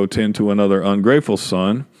throwing to go tend to another ungrateful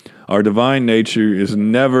son. Our divine nature is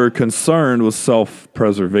never concerned with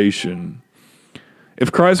self-preservation.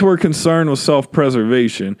 If Christ were concerned with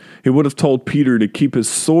self-preservation, he would have told Peter to keep his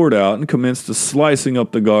sword out and commence to slicing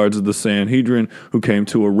up the guards of the Sanhedrin who came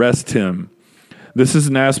to arrest him. This is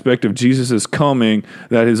an aspect of Jesus' coming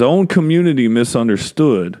that his own community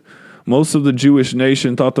misunderstood. Most of the Jewish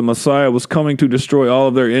nation thought the Messiah was coming to destroy all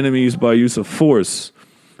of their enemies by use of force.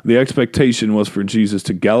 The expectation was for Jesus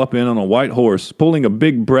to gallop in on a white horse, pulling a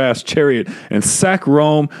big brass chariot, and sack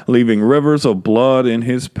Rome, leaving rivers of blood in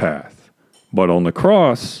his path. But on the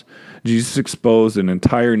cross, Jesus exposed an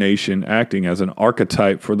entire nation, acting as an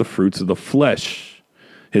archetype for the fruits of the flesh.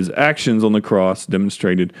 His actions on the cross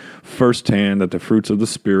demonstrated firsthand that the fruits of the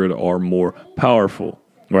Spirit are more powerful,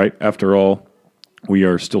 right? After all, we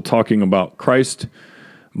are still talking about Christ,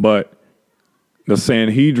 but the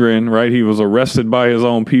Sanhedrin, right? He was arrested by his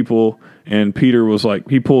own people, and Peter was like,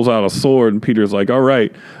 he pulls out a sword, and Peter's like, all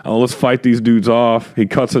right, let's fight these dudes off. He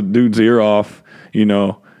cuts a dude's ear off,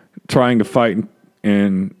 trying to fight,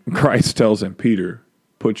 and Christ tells him, Peter,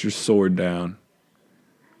 put your sword down.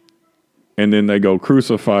 And then they go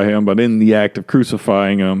crucify him, but in the act of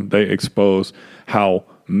crucifying him, they expose how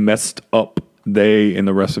messed up they and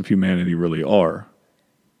the rest of humanity really are.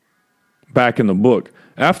 Back in the book,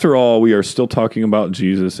 after all, we are still talking about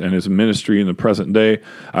Jesus and his ministry in the present day.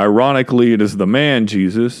 Ironically, it is the man,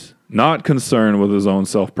 Jesus, not concerned with his own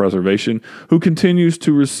self-preservation, who continues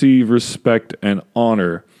to receive respect and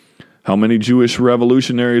honor. How many Jewish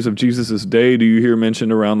revolutionaries of Jesus' day do you hear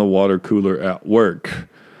mentioned around the water cooler at work?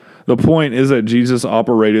 The point is that Jesus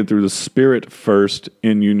operated through the Spirit first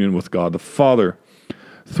in union with God the Father.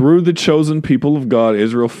 Through the chosen people of God,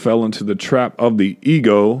 Israel fell into the trap of the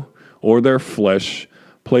ego or their flesh,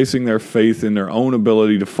 placing their faith in their own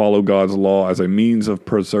ability to follow God's law as a means of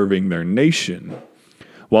preserving their nation.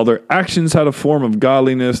 While their actions had a form of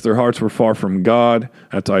godliness, their hearts were far from God.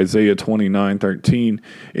 That's Isaiah 29:13.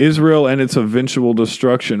 Israel and its eventual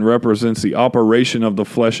destruction represents the operation of the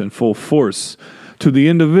flesh in full force. To the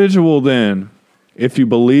individual, then, if you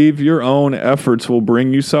believe your own efforts will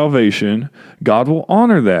bring you salvation, God will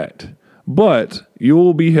honor that. But you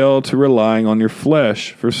will be held to relying on your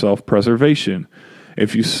flesh for self-preservation.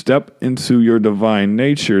 If you step into your divine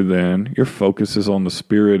nature, then your focus is on the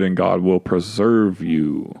Spirit, and God will preserve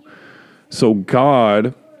you. So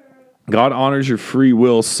God honors your free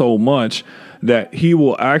will so much that he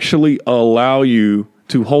will actually allow you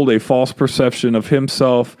to hold a false perception of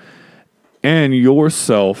himself and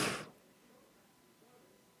yourself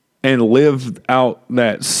and live out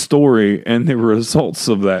that story and the results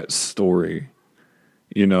of that story.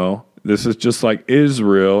 This is just like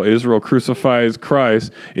Israel. Israel crucifies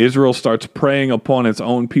Christ. Israel starts preying upon its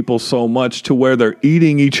own people so much to where they're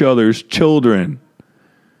eating each other's children.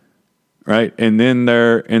 Right? And then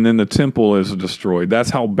the temple is destroyed. That's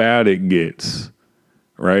how bad it gets.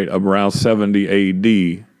 Right? Around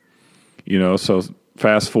 70 AD. So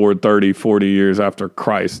fast forward 30, 40 years after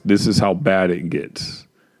Christ, this is how bad it gets.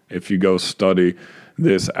 If you go study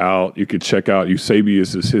this out, you could check out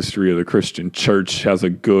Eusebius' History of the Christian Church, has a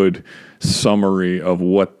good summary of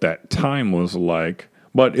what that time was like.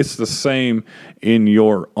 But it's the same in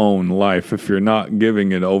your own life. If you're not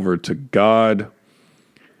giving it over to God,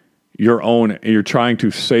 you're trying to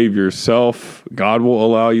save yourself, God will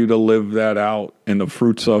allow you to live that out. And the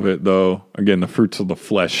fruits of it, though, again, the fruits of the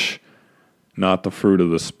flesh, not the fruit of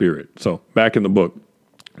the Spirit. So back in the book.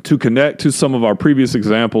 To connect to some of our previous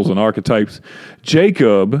examples and archetypes,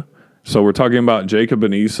 Jacob, so we're talking about Jacob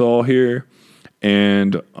and Esau here,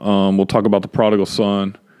 and we'll talk about the prodigal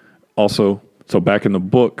son also. So back in the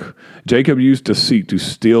book, Jacob used deceit to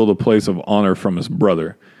steal the place of honor from his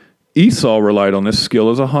brother. Esau relied on this skill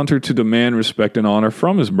as a hunter to demand respect and honor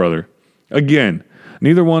from his brother. Again,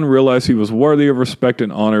 neither one realized he was worthy of respect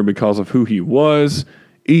and honor because of who he was,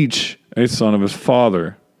 each a son of his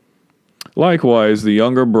father. Likewise, the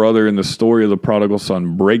younger brother in the story of the prodigal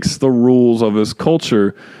son breaks the rules of his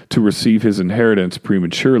culture to receive his inheritance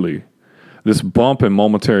prematurely. This bump in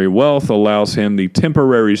momentary wealth allows him the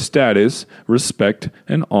temporary status, respect,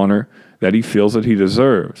 and honor that he feels that he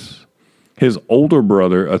deserves. His older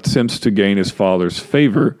brother attempts to gain his father's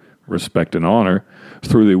favor, respect, and honor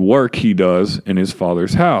through the work he does in his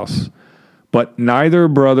father's house. But neither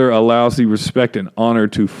brother allows the respect and honor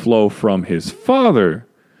to flow from his father.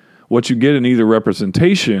 What you get in either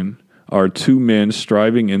representation are two men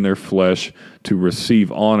striving in their flesh to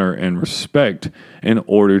receive honor and respect in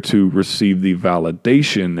order to receive the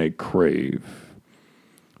validation they crave.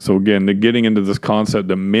 So again, they're getting into this concept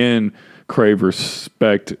that men crave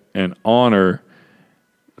respect and honor,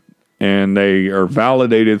 and they are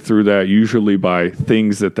validated through that usually by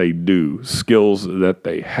things that they do, skills that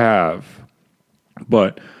they have.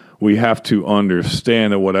 But we have to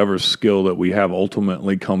understand that whatever skill that we have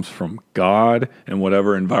ultimately comes from God, and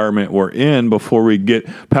whatever environment we're in before we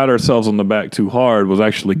pat ourselves on the back too hard was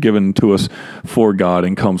actually given to us for God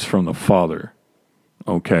and comes from the Father.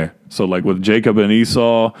 Okay, so like with Jacob and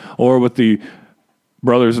Esau, or with the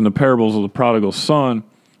brothers in the parables of the prodigal son,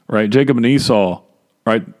 right? Jacob and Esau,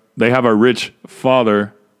 right? They have a rich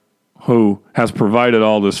father who has provided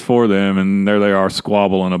all this for them, and there they are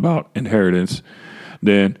squabbling about inheritance.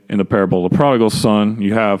 Then in the parable of the prodigal son,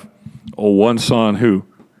 you have one son who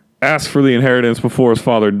asks for the inheritance before his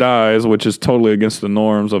father dies, which is totally against the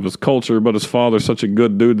norms of his culture. But his father's such a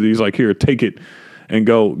good dude that he's like, here, take it and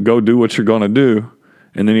go do what you're going to do.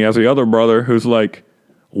 And then he has the other brother who's like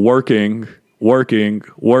working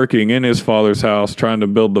in his father's house, trying to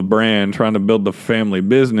build the brand, trying to build the family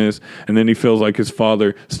business. And then he feels like his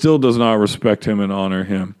father still does not respect him and honor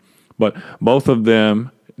him. But both of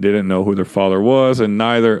them didn't know who their father was, and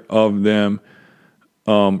neither of them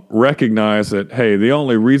recognized that, hey, the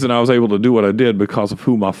only reason I was able to do what I did because of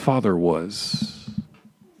who my father was.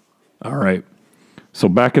 All right. So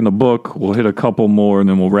back in the book, we'll hit a couple more and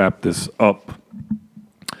then we'll wrap this up.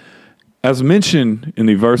 As mentioned in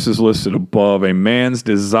the verses listed above, a man's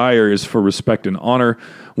desire is for respect and honor.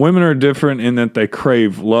 Women are different in that they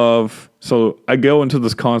crave love. So I go into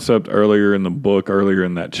this concept earlier in the book, earlier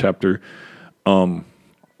in that chapter.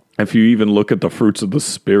 If you even look at the fruits of the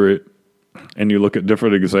Spirit and you look at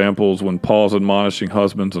different examples, when Paul's admonishing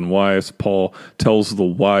husbands and wives, Paul tells the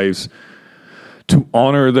wives to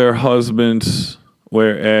honor their husbands,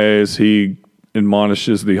 whereas he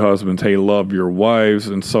admonishes the husbands, hey, love your wives.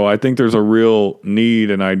 And so I think there's a real need,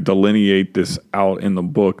 and I delineate this out in the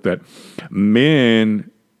book, that men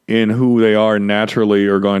in who they are naturally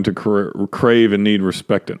are going to crave and need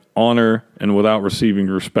respect and honor. And without receiving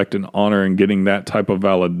respect and honor and getting that type of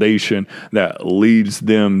validation, that leads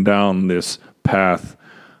them down this path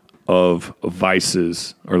of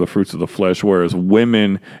vices or the fruits of the flesh. Whereas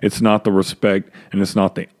women, it's not the respect and it's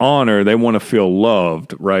not the honor. They want to feel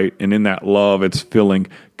loved, right? And in that love, it's feeling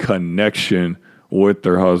connection with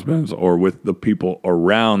their husbands or with the people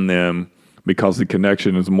around them, because the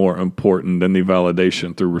connection is more important than the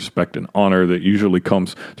validation through respect and honor that usually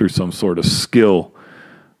comes through some sort of skill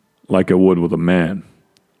like it would with a man.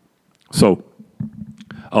 So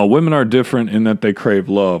women are different in that they crave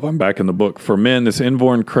love. I'm back in the book. For men, this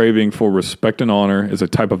inborn craving for respect and honor is a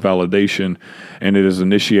type of validation, and it is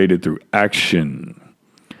initiated through action.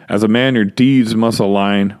 As a man, your deeds must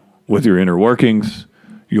align with your inner workings.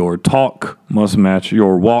 Your talk must match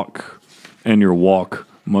your walk, and your walk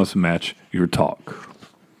must match your talk.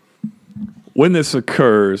 When this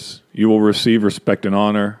occurs, you will receive respect and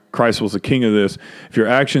honor. Christ was the king of this. If your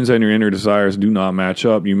actions and your inner desires do not match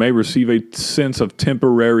up, you may receive a sense of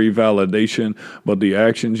temporary validation, but the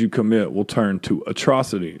actions you commit will turn to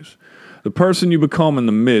atrocities. The person you become in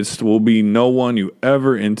the midst will be no one you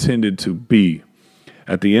ever intended to be.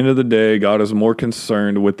 At the end of the day, God is more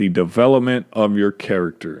concerned with the development of your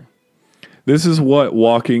character. This is what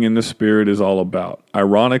walking in the Spirit is all about.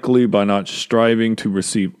 Ironically, by not striving to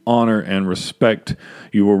receive honor and respect,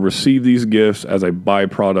 you will receive these gifts as a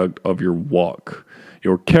byproduct of your walk.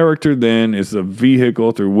 Your character, then, is the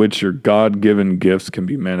vehicle through which your God-given gifts can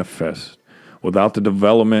be manifest. Without the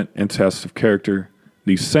development and test of character,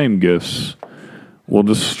 these same gifts will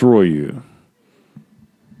destroy you.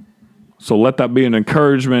 So let that be an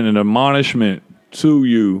encouragement and admonishment to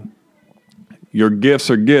you. Your gifts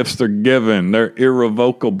are gifts. They're given. They're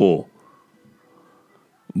irrevocable.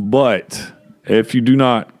 But if you do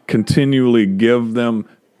not continually give them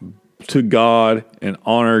to God and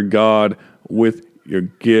honor God with your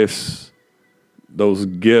gifts, those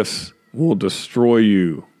gifts will destroy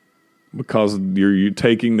you, because you're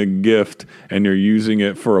taking the gift and you're using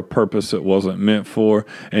it for a purpose it wasn't meant for,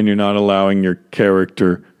 and you're not allowing your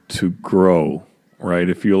character to grow. Right?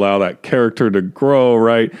 If you allow that character to grow,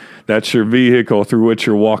 right, that's your vehicle through which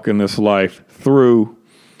you're walking this life through.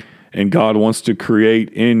 And God wants to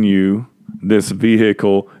create in you this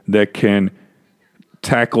vehicle that can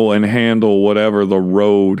tackle and handle whatever the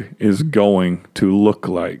road is going to look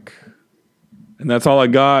like. And that's all I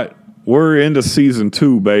got. We're into season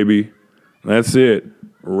 2, baby. That's it.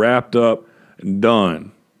 Wrapped up and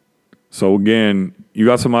done. So again, you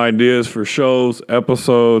got some ideas for shows,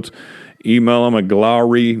 episodes, email them at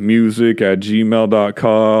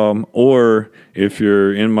glowrymusic@gmail.com. Or if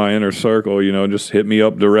you're in my inner circle, just hit me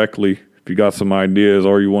up directly if you got some ideas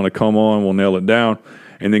or you want to come on, we'll nail it down.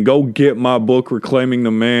 And then go get my book, Reclaiming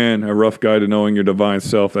the Man, A Rough Guide to Knowing Your Divine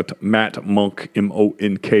Self. That's Matt Monk,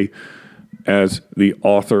 M-O-N-K, as the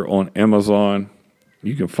author on Amazon.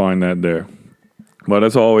 You can find that there. But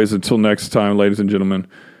as always, until next time, ladies and gentlemen,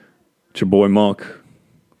 it's your boy Monk.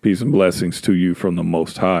 Peace and blessings to you from the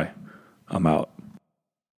Most High. I'm out.